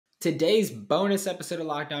Today's bonus episode of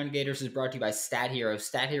Locked On Gators is brought to you by Stat Hero.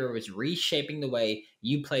 Stat Hero is reshaping the way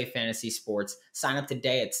you play fantasy sports. Sign up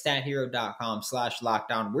today at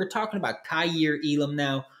stathero.com/lockdown. We're talking about Kaiir Elam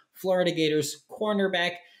now, Florida Gators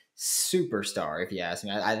cornerback superstar, if you ask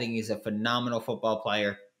me. I think he's a phenomenal football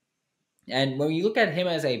player. And when you look at him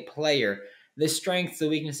as a player, the strengths, the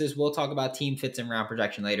weaknesses, we'll talk about team fits and round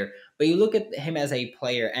projection later. But you look at him as a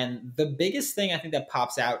player, and the biggest thing I think that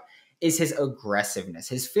pops out is his aggressiveness,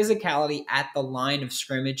 his physicality at the line of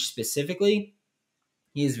scrimmage specifically.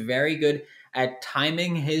 He is very good at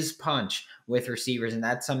timing his punch with receivers, and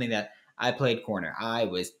that's something that I played corner. I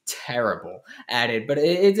was terrible at it, but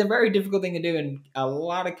it's a very difficult thing to do. And a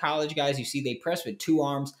lot of college guys you see, they press with two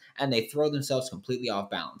arms and they throw themselves completely off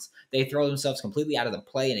balance. They throw themselves completely out of the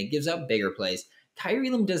play, and it gives up bigger plays. Kaiir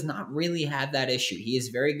Elam does not really have that issue. He is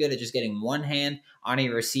very good at just getting one hand on a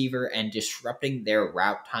receiver and disrupting their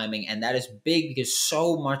route timing, and that is big because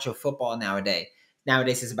so much of football nowadays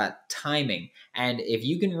is about timing. And if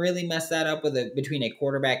you can really mess that up between a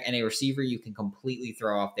quarterback and a receiver, you can completely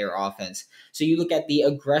throw off their offense. So you look at the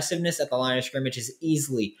aggressiveness at the line of scrimmage is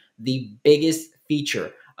easily the biggest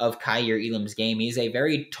feature of Kaiir Elam's game. He's a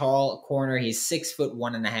very tall corner. He's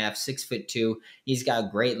 6'1.5", 6'2". He's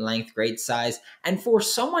got great length, great size. And for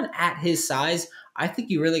someone at his size, I think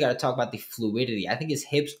you really got to talk about the fluidity. I think his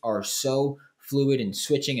hips are so fluid and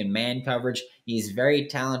switching and man coverage. He's very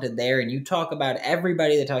talented there. And you talk about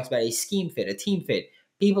everybody that talks about a scheme fit, a team fit.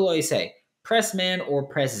 People always say press man or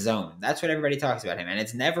press zone. That's what everybody talks about him. And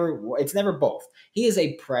it's never both. He is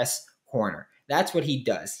a press corner. That's what he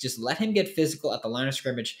does. Just let him get physical at the line of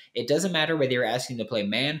scrimmage. It doesn't matter whether you're asking him to play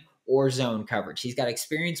man or zone coverage. He's got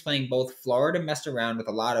experience playing both. Florida messed around with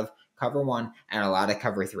a lot of cover 1 and a lot of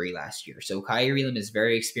cover 3 last year. So Kaiir Elam is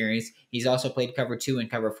very experienced. He's also played cover 2 and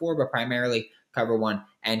cover 4, but primarily cover 1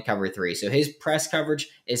 and cover 3. So his press coverage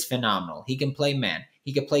is phenomenal. He can play man.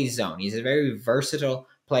 He can play zone. He's a very versatile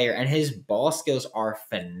player, and his ball skills are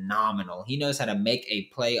phenomenal. He knows how to make a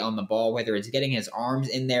play on the ball, whether it's getting his arms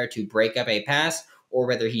in there to break up a pass or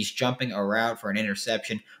whether he's jumping a route for an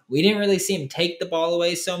interception. We didn't really see him take the ball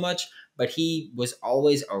away so much, but he was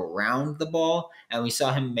always around the ball, and we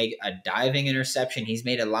saw him make a diving interception. He's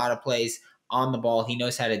made a lot of plays on the ball. He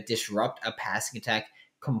knows how to disrupt a passing attack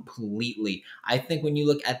completely. I think when you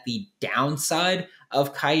look at the downside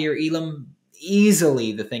of Kaiir Elam,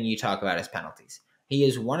 easily the thing you talk about is penalties. He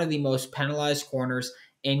is one of the most penalized corners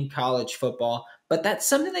in college football, but that's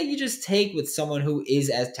something that you just take with someone who is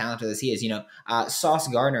as talented as he is. Sauce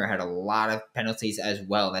Gardner had a lot of penalties as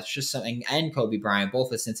well. That's just something, and Kobe Bryant, both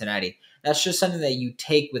with Cincinnati. That's just something that you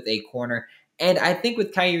take with a corner. And I think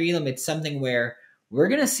with Kaiir Elam, it's something where we're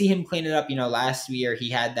going to see him clean it up. Last year he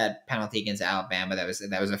had that penalty against Alabama.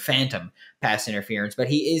 That was a phantom pass interference, but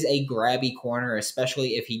he is a grabby corner,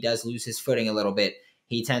 especially if he does lose his footing a little bit.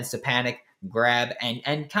 He tends to panic, grab,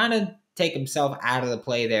 and kind of take himself out of the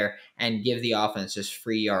play there and give the offense just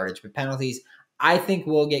free yardage. But penalties, I think,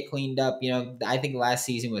 will get cleaned up. I think last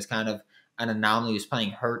season was kind of an anomaly. He was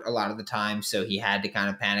playing hurt a lot of the time, so he had to kind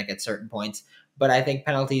of panic at certain points. But I think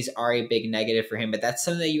penalties are a big negative for him. But that's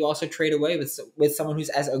something that you also trade away with someone who's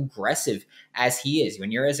as aggressive as he is.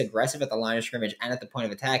 When you're as aggressive at the line of scrimmage and at the point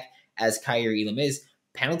of attack as Kaiir Elam is,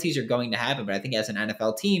 penalties are going to happen. But I think as an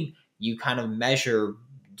NFL team, you kind of measure,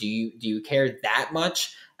 do you care that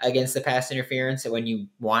much against the pass interference when you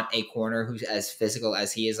want a corner who's as physical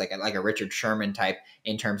as he is, like a Richard Sherman type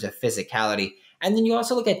in terms of physicality. And then you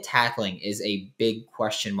also look at tackling is a big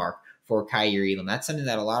question mark for Kaiir Elam. That's something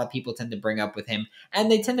that a lot of people tend to bring up with him,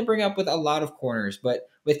 and they tend to bring up with a lot of corners. But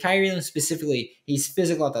with Kaiir Elam specifically, he's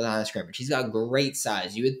physical at the line of scrimmage. He's got great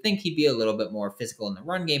size. You would think he'd be a little bit more physical in the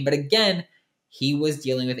run game, but again, he was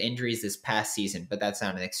dealing with injuries this past season, but that's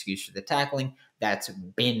not an excuse for the tackling. That's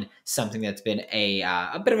been something that's been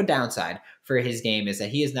a bit of a downside for his game, is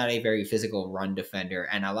that he is not a very physical run defender.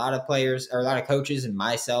 And a lot of players, or a lot of coaches, and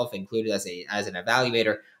myself included as an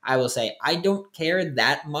evaluator, I will say I don't care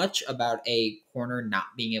that much about a corner not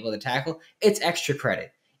being able to tackle. It's extra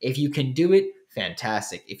credit. If you can do it,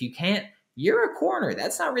 fantastic. If you can't, you're a corner.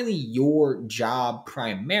 That's not really your job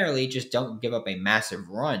primarily. Just don't give up a massive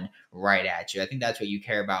run right at you. I think that's what you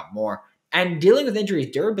care about more. And dealing with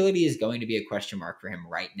injuries, durability is going to be a question mark for him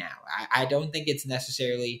right now. I don't think it's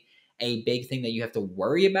necessarily a big thing that you have to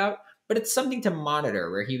worry about, but it's something to monitor,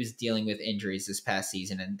 where he was dealing with injuries this past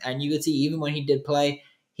season. And you could see even when he did play,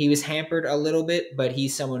 he was hampered a little bit, but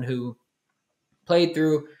he's someone who played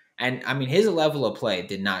through. And I mean, his level of play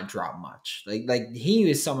did not drop much. Like he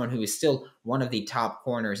is someone who is still one of the top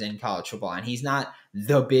corners in college football, and he's not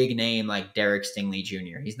the big name like Derek Stingley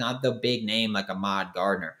Jr. He's not the big name like Ahmad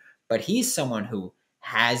Gardner, but he's someone who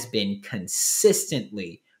has been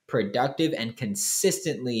consistently productive and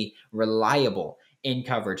consistently reliable in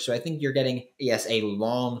coverage. So I think you're getting, yes, a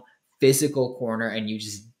long physical corner, and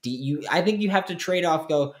I think you have to trade off,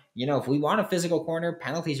 if we want a physical corner,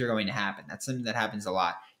 penalties are going to happen. That's something that happens a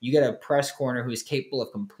lot. You get a press corner who's capable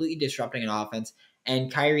of completely disrupting an offense.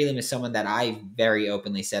 And Kaiir Elam is someone that I very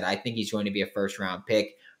openly said I think he's going to be a first round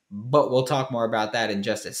pick. But we'll talk more about that in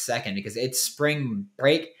just a second, because it's spring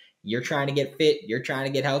break. You're trying to get fit. You're trying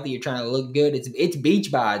to get healthy. You're trying to look good. It's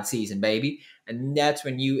beach bod season, baby. And that's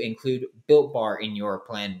when you include Built Bar in your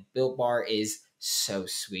plan. Built Bar is so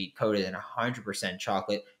sweet, coated in 100%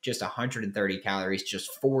 chocolate, just 130 calories,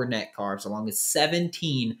 just 4 net carbs, along with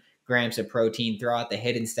 17 grams of protein. Throw out the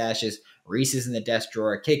hidden stashes, Reese's in the desk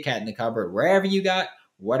drawer, Kit Kat in the cupboard, wherever you got,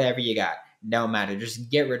 whatever you got. No matter. Just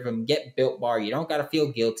get rid of them. Get Built Bar. You don't got to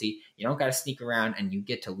feel guilty. You don't got to sneak around, and you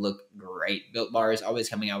get to look great. Built Bar is always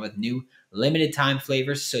coming out with new limited time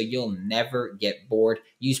flavors, so you'll never get bored.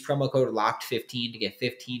 Use promo code LOCKED15 to get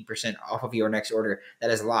 15% off of your next order. That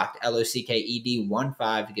is locked, LOCKED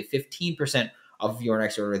 15 to get 15% off of your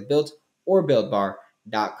next order with Built or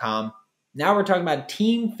BuiltBar.com. Now we're talking about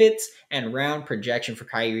team fits and round projection for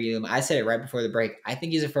Kaiir Elam. I said it right before the break. I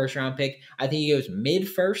think he's a first round pick. I think he goes mid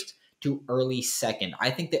first to early second. I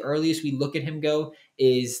think the earliest we look at him go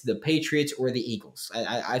is the Patriots or the Eagles.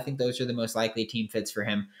 I think those are the most likely team fits for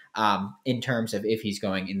him in terms of if he's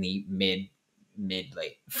going in the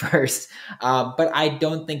mid-late first. But I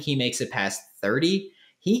don't think he makes it past 30.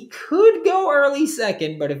 He could go early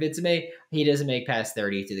second, but if it's May, he doesn't make past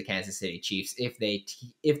 30 to the Kansas City Chiefs if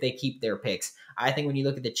they keep their picks. I think when you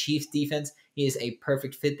look at the Chiefs defense, he is a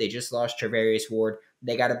perfect fit. They just lost Travarius Ward.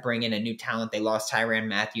 They got to bring in a new talent. They lost Tyrann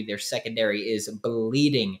Mathieu. Their secondary is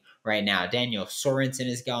bleeding right now. Daniel Sorensen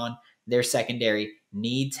is gone. Their secondary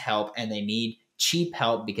needs help, and they need cheap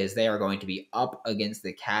help because they are going to be up against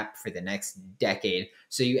the cap for the next decade.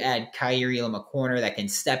 So you add Kaiir Elam, a corner that can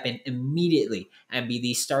step in immediately and be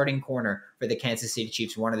the starting corner for the Kansas City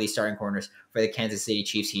Chiefs, one of these starting corners for the Kansas City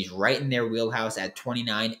Chiefs. He's right in their wheelhouse at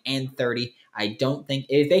 29 and 30. I don't think,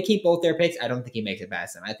 if they keep both their picks, I don't think he makes it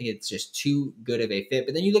past them. I think it's just too good of a fit.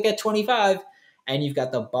 But then you look at 25, and you've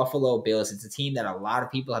got the Buffalo Bills. It's a team that a lot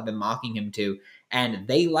of people have been mocking him to, and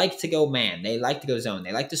they like to go man. They like to go zone.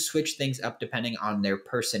 They like to switch things up depending on their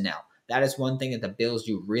personnel. That is one thing that the Bills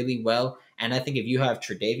do really well, and I think if you have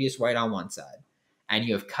Tre'Davious White on one side and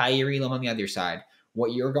you have Kaiir Elam on the other side,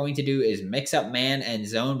 what you're going to do is mix up man and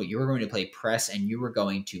zone, but you're going to play press, and you are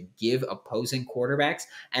going to give opposing quarterbacks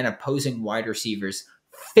and opposing wide receivers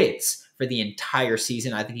fits for the entire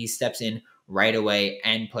season. I think he steps in right away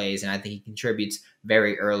and plays, and I think he contributes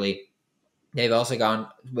very early. They've also gone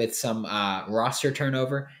with some roster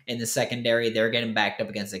turnover in the secondary. They're getting backed up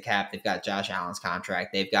against the cap. They've got Josh Allen's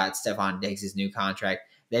contract. They've got Stephon Diggs' new contract.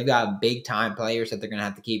 They've got big-time players that they're going to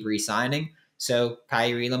have to keep re-signing. So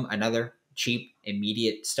Kaiir Elam, another cheap,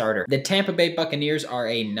 immediate starter. The Tampa Bay Buccaneers are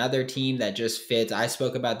another team that just fits. I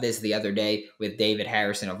spoke about this the other day with David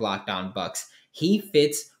Harrison of Locked On Bucs. He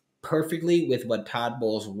fits perfectly with what Todd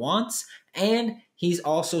Bowles wants, and he's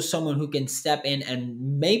also someone who can step in,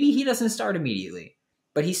 and maybe he doesn't start immediately,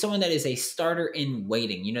 but he's someone that is a starter in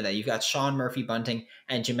waiting. You know that you've got Sean Murphy-Bunting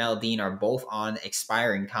and Jamel Dean are both on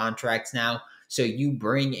expiring contracts now, so you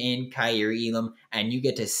bring in Kaiir Elam, and you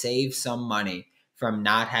get to save some money from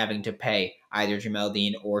not having to pay either Jamel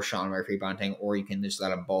Dean or Sean Murphy-Bunting, or you can just let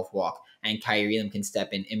them both walk, and Kaiir Elam can step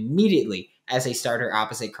in immediately as a starter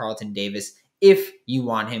opposite Carlton Davis if you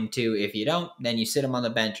want him to. If you don't, then you sit him on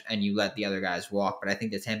the bench and you let the other guys walk. But I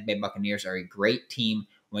think the Tampa Bay Buccaneers are a great team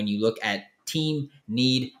when you look at team,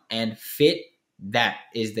 need, and fit. That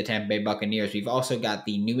is the Tampa Bay Buccaneers. We've also got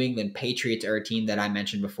the New England Patriots, are a team that I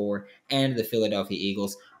mentioned before, and the Philadelphia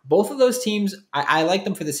Eagles. Both of those teams, I like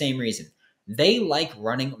them for the same reason. They like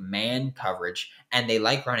running man coverage, and they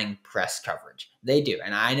like running press coverage. They do.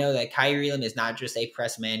 And I know that Kaiir Elam is not just a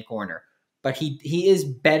press man corner, but he is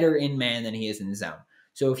better in man than he is in zone.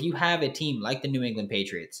 So if you have a team like the New England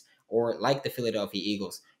Patriots or like the Philadelphia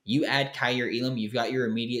Eagles, you add Kaiir Elam, you've got your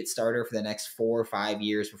immediate starter for the next 4 or 5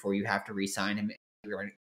 years before you have to re-sign him.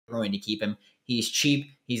 You're going to keep him. He's cheap.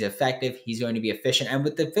 He's effective. He's going to be efficient. And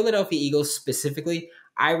with the Philadelphia Eagles specifically,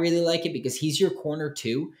 I really like it because he's your corner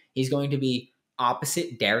too. He's going to be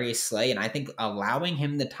opposite Darius Slay, and I think allowing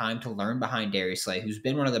him the time to learn behind Darius Slay, who's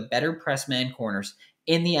been one of the better press man corners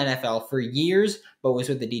in the NFL for years, but was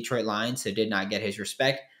with the Detroit Lions, so did not get his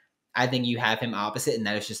respect. I think you have him opposite, and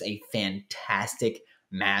that is just a fantastic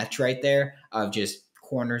match right there of just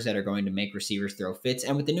corners that are going to make receivers throw fits.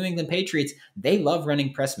 And with the New England Patriots, they love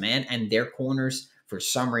running press man, and their corners, for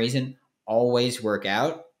some reason, always work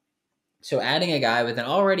out. So adding a guy with an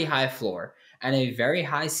already high floor and a very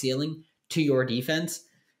high ceiling to your defense,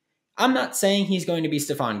 I'm not saying he's going to be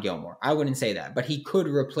Stephon Gilmore. I wouldn't say that, but he could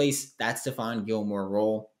replace that Stephon Gilmore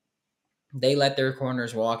role. They let their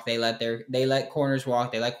corners walk. They let corners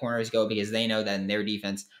walk. They let corners go because they know that in their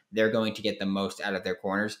defense, they're going to get the most out of their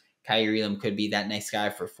corners. Kaiir Elam could be that next guy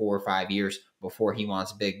for 4 or 5 years before he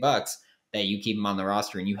wants big bucks, that you keep him on the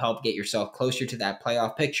roster and you help get yourself closer to that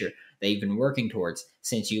playoff picture that you've been working towards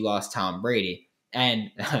since you lost Tom Brady,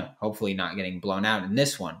 and hopefully not getting blown out in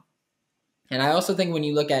this one. And I also think when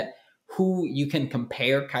you look at who you can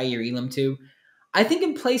compare Kaiir Elam to, I think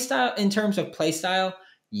in terms of play style,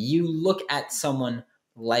 you look at someone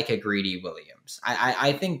like a Greedy Williams.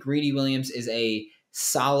 I think Greedy Williams is a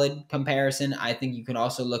solid comparison. I think you can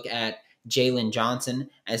also look at Jalen Johnson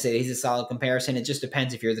and say he's a solid comparison. It just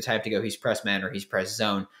depends if you're the type to go he's press man or he's press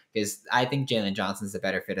zone, because I think Jalen Johnson's the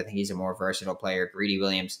better fit. I think he's a more versatile player. Greedy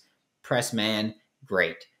Williams, press man,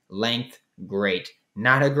 great. Length, great.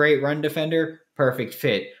 Not a great run defender, perfect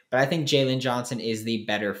fit. But I think Jalen Johnson is the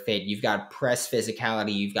better fit. You've got press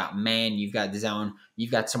physicality, you've got man, you've got zone,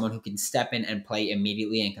 you've got someone who can step in and play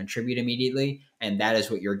immediately and contribute immediately, and that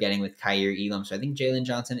is what you're getting with Kaiir Elam. So I think Jalen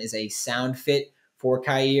Johnson is a sound fit for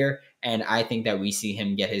Kaiir, and I think that we see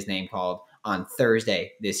him get his name called on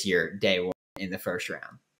Thursday this year, day one in the first round.